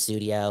show, for the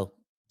studio,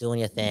 doing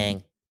your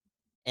thing.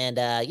 And,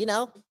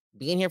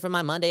 being here for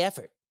my Monday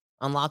effort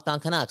on Locked On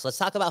Canucks. Let's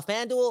talk about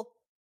FanDuel,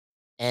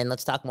 and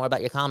let's talk more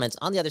about your comments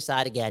on the other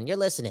side. Again, you're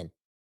listening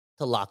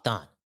to Locked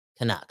On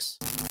Canucks.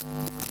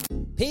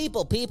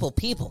 People.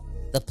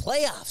 The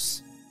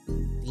playoffs.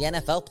 The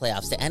NFL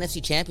playoffs, the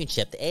NFC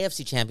Championship, the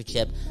AFC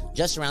Championship,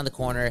 just around the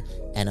corner.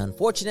 And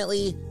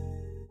unfortunately,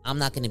 I'm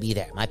not going to be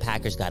there. My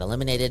Packers got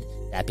eliminated.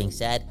 That being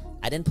said,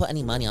 I didn't put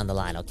any money on the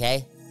line,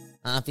 okay?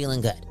 I'm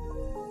feeling good.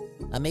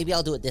 Maybe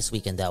I'll do it this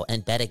weekend, though,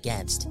 and bet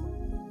against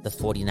the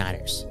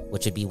 49ers,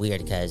 which would be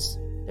weird because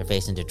they're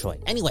facing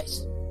Detroit.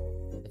 Anyways,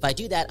 if I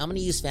do that, I'm going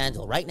to use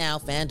FanDuel. Right now,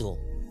 FanDuel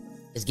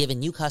is giving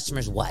new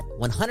customers what?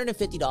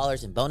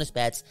 $150 in bonus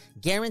bets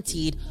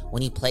guaranteed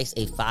when you place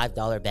a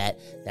 $5 bet.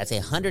 That's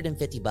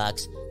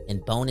 $150 in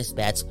bonus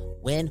bets,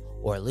 win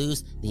or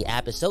lose. The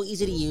app is so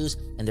easy to use,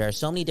 and there are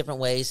so many different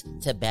ways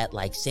to bet,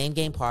 like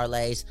same-game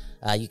parlays.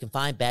 You can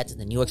find bets in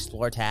the new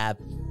Explore tab.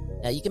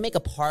 You can make a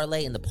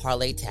parlay in the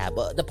Parlay tab,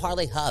 the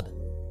Parlay Hub.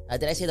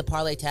 Did I say the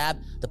Parlay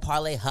tab? The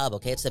Parlay Hub,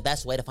 okay? It's the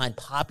best way to find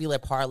popular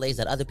parlays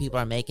that other people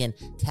are making.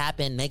 Tap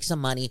in, make some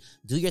money,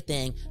 do your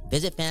thing.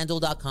 Visit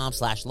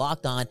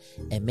FanDuel.com/lockedon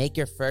and make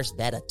your first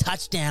bet a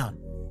touchdown,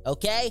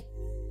 okay?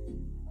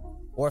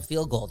 Or a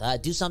field goal.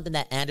 Do something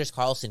that Anders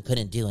Carlson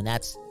couldn't do, and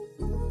that's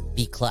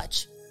be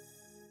clutch.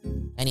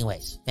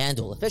 Anyways,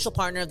 FanDuel, official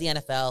partner of the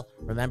NFL.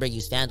 Remember,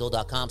 use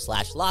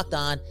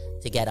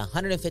FanDuel.com/lockedon to get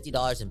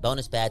 $150 in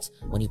bonus bets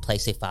when you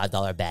place a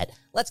 $5 bet.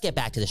 Let's get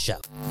back to the show.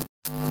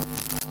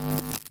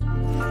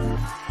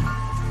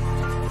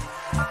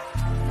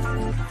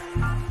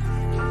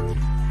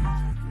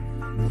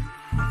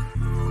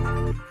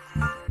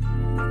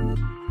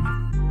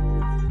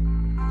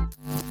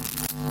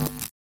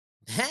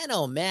 Man,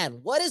 oh man,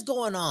 what is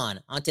going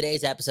on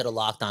today's episode of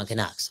Locked On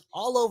Canucks?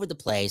 All over the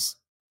place,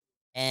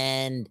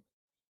 and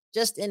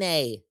just in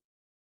a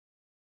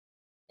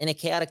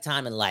chaotic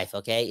time in life,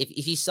 okay?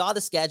 If you saw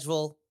the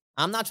schedule,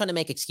 I'm not trying to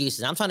make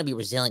excuses. I'm trying to be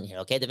resilient here,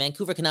 okay? The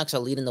Vancouver Canucks are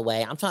leading the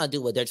way. I'm trying to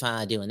do what they're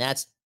trying to do, and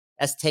that's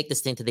take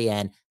this thing to the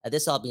end.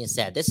 This all being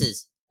said, this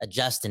is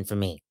adjusting for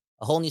me.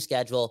 A whole new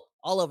schedule,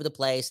 all over the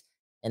place,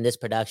 and this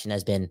production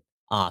has been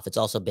off. It's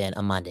also been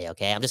a Monday,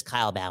 okay? I'm just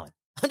Kyle Bowen.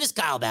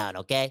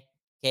 Okay?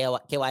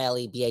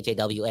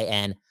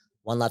 KYLEBHAWAN.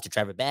 One love to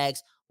Trevor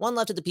Beggs. One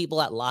love to the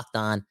people at Locked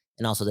On,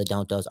 and also the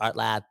Don't Doze Art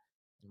Lab.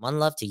 And one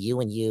love to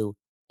you and you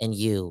and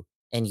you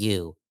and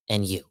you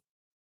and you.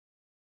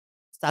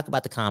 Let's talk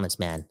about the comments,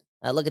 man.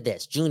 Look at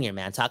this. Junior,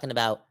 man, talking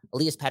about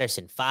Elias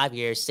Pettersson, 5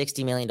 years,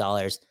 $60 million.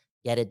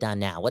 Get it done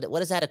now. What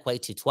does that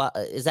equate to?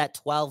 Is that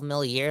 12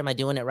 mil a year? Am I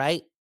doing it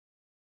right?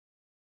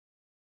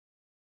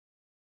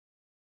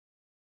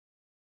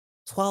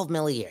 12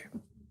 mil a year.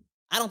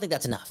 I don't think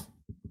that's enough.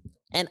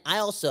 And I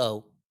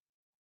also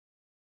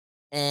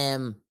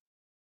am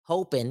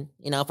hoping,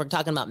 if we're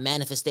talking about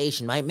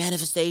manifestation, right?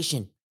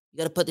 Manifestation. You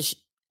got to put this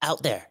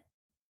out there.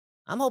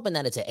 I'm hoping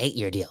that it's an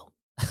 8-year deal.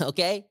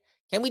 Okay?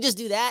 Can we just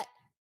do that?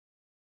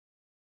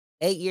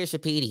 8 years for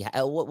Petey.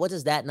 What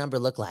does that number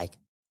look like?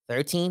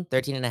 13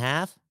 and a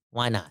half?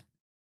 Why not?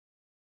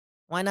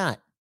 Why not?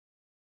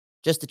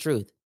 Just the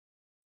truth.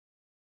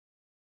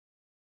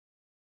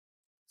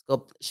 Let's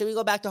go. Should we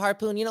go back to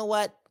Harpoon? You know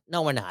what?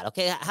 No, we're not.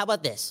 Okay, how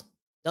about this?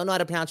 Don't know how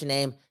to pronounce your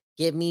name.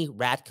 Give me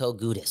Ratko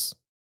Gudas.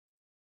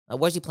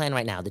 Where's he playing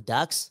right now? The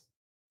Ducks?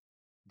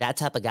 That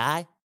type of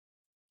guy?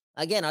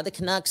 Again, are the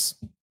Canucks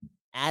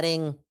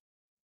adding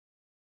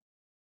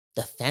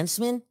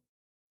defensemen?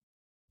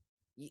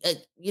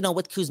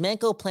 With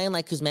Kuzmenko playing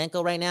like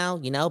Kuzmenko right now,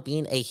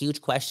 being a huge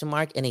question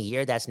mark in a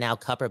year that's now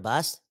cup or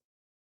bust.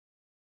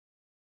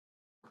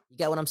 You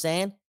get what I'm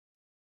saying?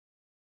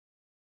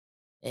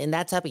 In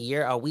that type of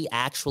year, are we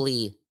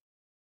actually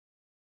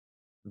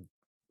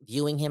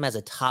viewing him as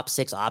a top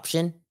 6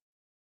 option?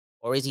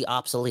 Or is he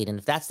obsolete? And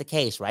if that's the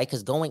case, right?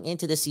 Because going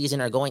into the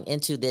season or going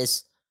into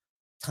this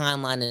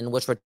timeline in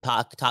which we're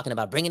talking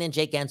about bringing in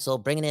Jake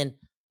Gensel, bringing in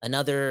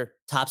another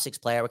top 6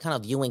 player, we're kind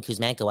of viewing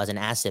Kuzmenko as an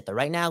asset. But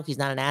right now, he's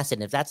not an asset.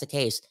 And if that's the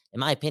case, in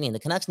my opinion, the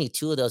Canucks need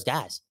 2 of those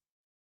guys.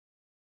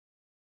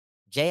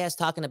 JS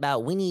talking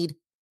about we need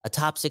a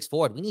top 6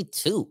 forward. We need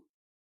 2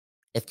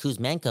 if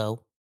Kuzmenko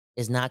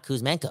is not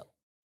Kuzmenko.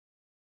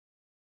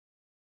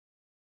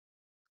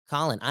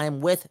 Colin, I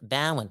am with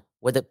Bowen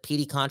where the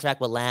PD contract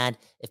will land.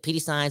 If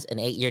PD signs an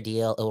 8-year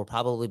deal, it will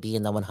probably be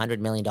in the $100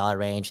 million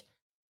range.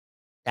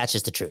 That's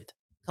just the truth.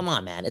 Come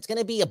on, man. It's going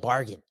to be a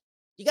bargain.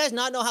 You guys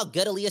not know how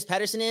good Elias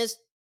Pettersson is?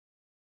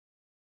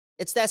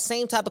 It's that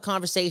same type of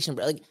conversation.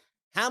 Like,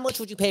 how much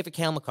would you pay for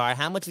Cale Makar?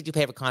 How much would you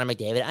pay for Connor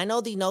McDavid? I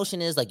know the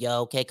notion is like,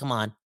 okay, come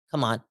on.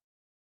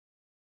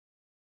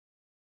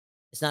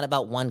 It's not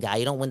about one guy.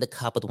 You don't win the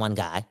cup with one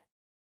guy.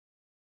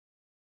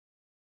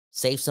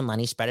 Save some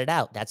money, spread it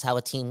out. That's how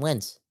a team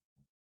wins.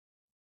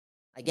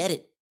 I get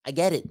it.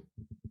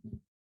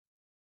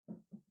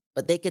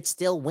 But they could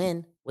still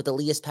win with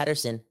Elias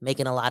Pettersson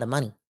making a lot of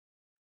money.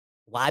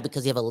 Why?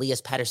 Because you have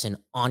Elias Pettersson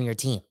on your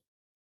team.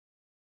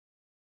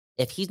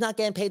 If he's not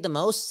getting paid the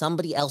most,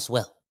 somebody else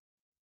will.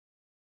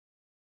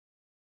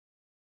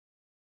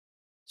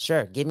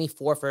 Sure, give me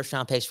 4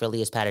 first-round picks for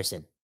Elias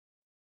Pettersson.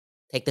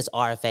 Take this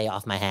RFA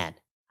off my hand.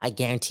 I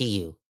guarantee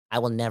you, I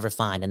will never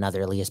find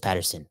another Elias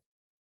Pettersson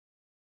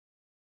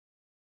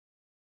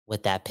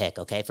with that pick,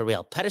 okay? For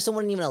real. Pettersson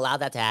wouldn't even allow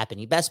that to happen.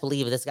 You best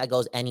believe if this guy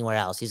goes anywhere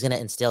else, he's going to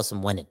instill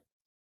some winning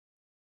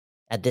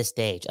at this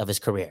stage of his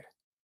career.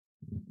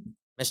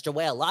 Mr.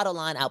 Whale, lotto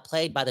line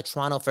outplayed by the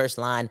Toronto first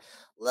line.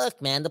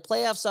 Look, man, the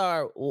playoffs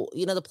are,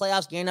 the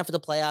playoffs, gearing up for the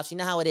playoffs. You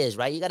know how it is,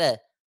 right? You gotta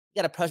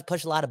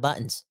push a lot of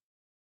buttons.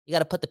 You got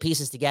to put the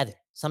pieces together.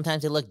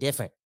 Sometimes they look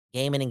different,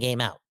 game in and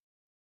game out.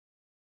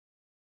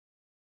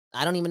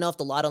 I don't even know if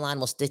the lotto line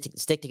will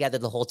stick together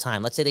the whole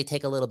time. Let's say they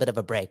take a little bit of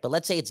a break, but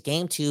let's say it's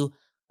game 2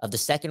 of the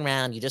second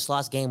round. You just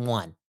lost game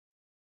 1,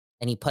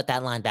 and you put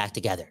that line back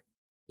together.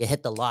 You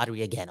hit the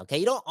lottery again, okay?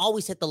 You don't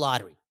always hit the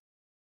lottery.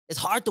 It's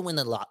hard to win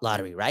the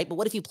lottery, right? But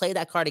what if you play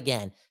that card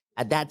again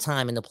at that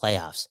time in the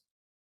playoffs,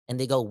 and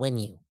they go win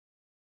you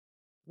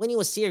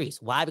a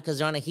series? Why? Because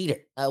they're on a heater.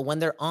 When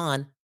they're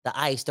on the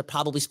ice, they're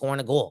probably scoring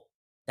a goal.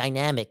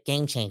 Dynamic,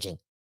 game-changing.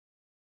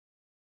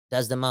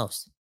 Does the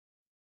most.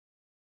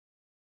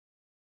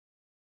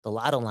 The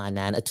lotto line,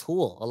 man, a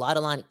tool. A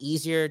lotto line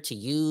easier to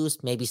use,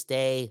 maybe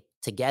stay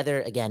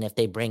together again if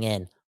they bring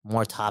in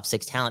more top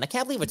 6 talent. I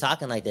can't believe we're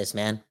talking like this,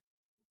 man.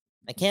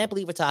 I can't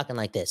believe we're talking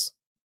like this.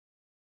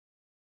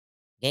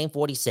 Game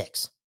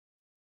 46.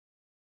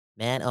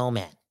 Man, oh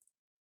man.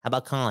 How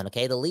about Colin?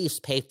 Okay, the Leafs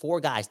pay 4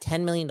 guys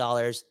 $10 million,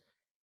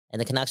 and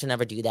the Canucks will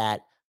never do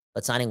that.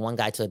 But signing one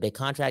guy to a big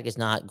contract is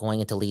not going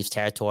into Leafs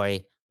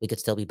territory. We could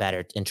still be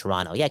better in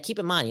Toronto. Yeah, keep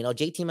in mind,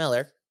 JT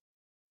Miller,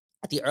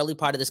 at the early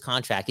part of this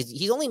contract,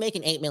 he's only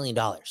making $8 million.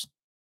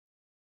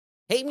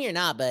 Hate me or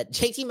not, but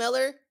JT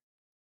Miller,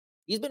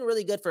 he's been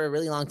really good for a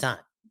really long time.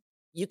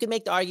 You can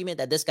make the argument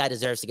that this guy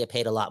deserves to get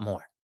paid a lot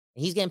more.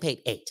 And he's getting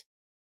paid 8.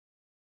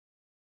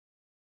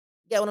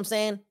 You get what I'm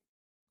saying?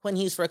 Quinn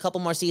Hughes for a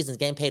couple more seasons,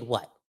 getting paid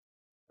what?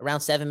 Around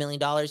 $7 million,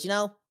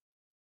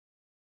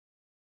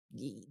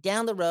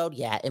 Down the road,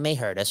 yeah, it may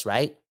hurt us,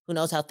 right? Who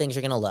knows how things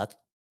are going to look.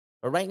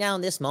 But right now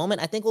in this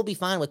moment, I think we'll be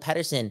fine with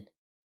Pettersson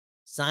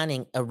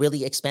signing a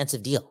really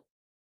expensive deal.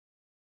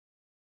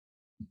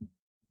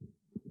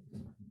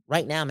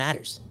 Right now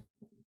matters.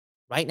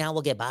 Right now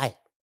we'll get by it.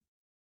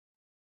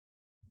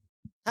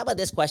 How about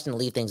this question to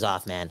leave things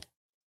off, man?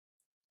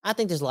 I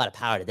think there's a lot of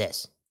power to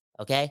this,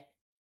 okay?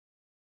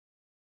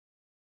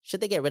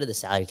 Should they get rid of the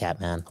salary cap,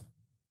 man?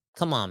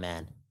 Come on,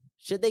 man.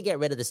 Should they get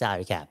rid of the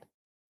salary cap?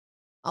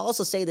 I'll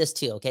also say this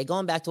too, okay?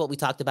 Going back to what we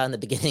talked about in the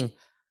beginning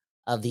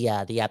of the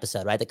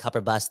episode, right? The cup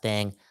or bust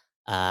thing.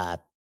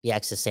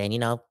 Bieksa saying,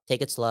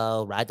 take it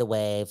slow, ride the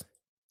wave.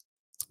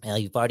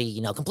 You've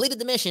already, completed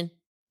the mission.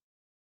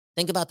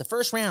 Think about the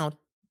first round.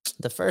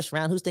 The first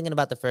round. Who's thinking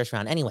about the first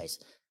round? Anyways,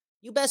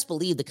 you best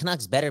believe the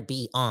Canucks better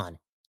be on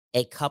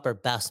a cup or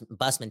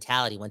bust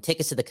mentality when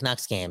tickets to the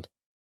Canucks game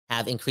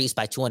have increased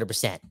by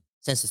 200%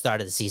 since the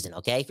start of the season,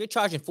 okay? If you're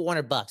charging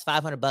 $400,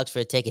 $500 for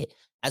a ticket,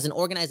 as an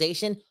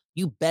organization,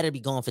 you better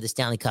be going for the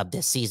Stanley Cup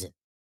this season.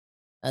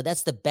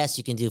 That's the best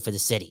you can do for the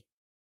city.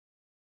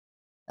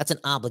 That's an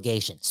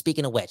obligation.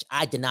 Speaking of which,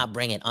 I did not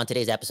bring it on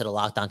today's episode of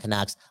Locked On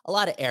Canucks. A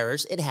lot of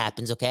errors. It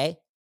happens, okay?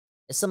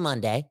 It's a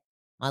Monday.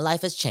 My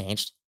life has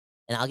changed,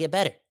 and I'll get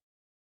better.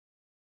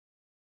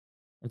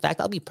 In fact,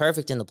 I'll be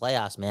perfect in the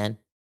playoffs, man.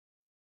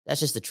 That's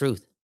just the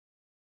truth.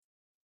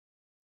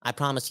 I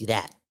promise you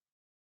that.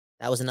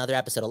 That was another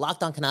episode of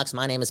Locked On Canucks.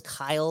 My name is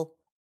Kyle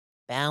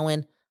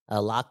Bowen.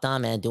 Locked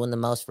On, man, doing the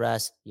most for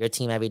us. Your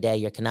team every day,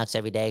 your Canucks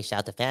every day. Shout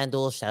out to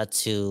FanDuel. Shout out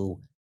to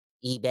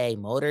eBay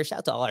Motors. Shout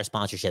out to all our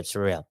sponsorships,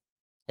 for real.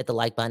 Hit the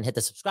like button. Hit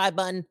the subscribe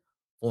button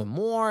for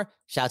more.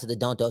 Shout out to the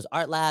Don't Doze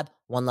Art Lab.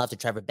 One love to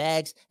Trevor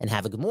Beggs. And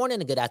have a good morning,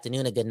 a good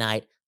afternoon, a good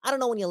night. I don't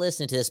know when you're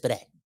listening to this, but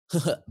hey,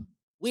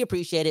 we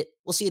appreciate it.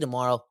 We'll see you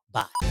tomorrow.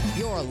 Bye.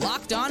 You're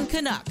Locked On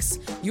Canucks,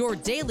 your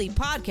daily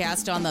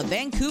podcast on the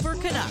Vancouver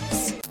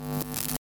Canucks.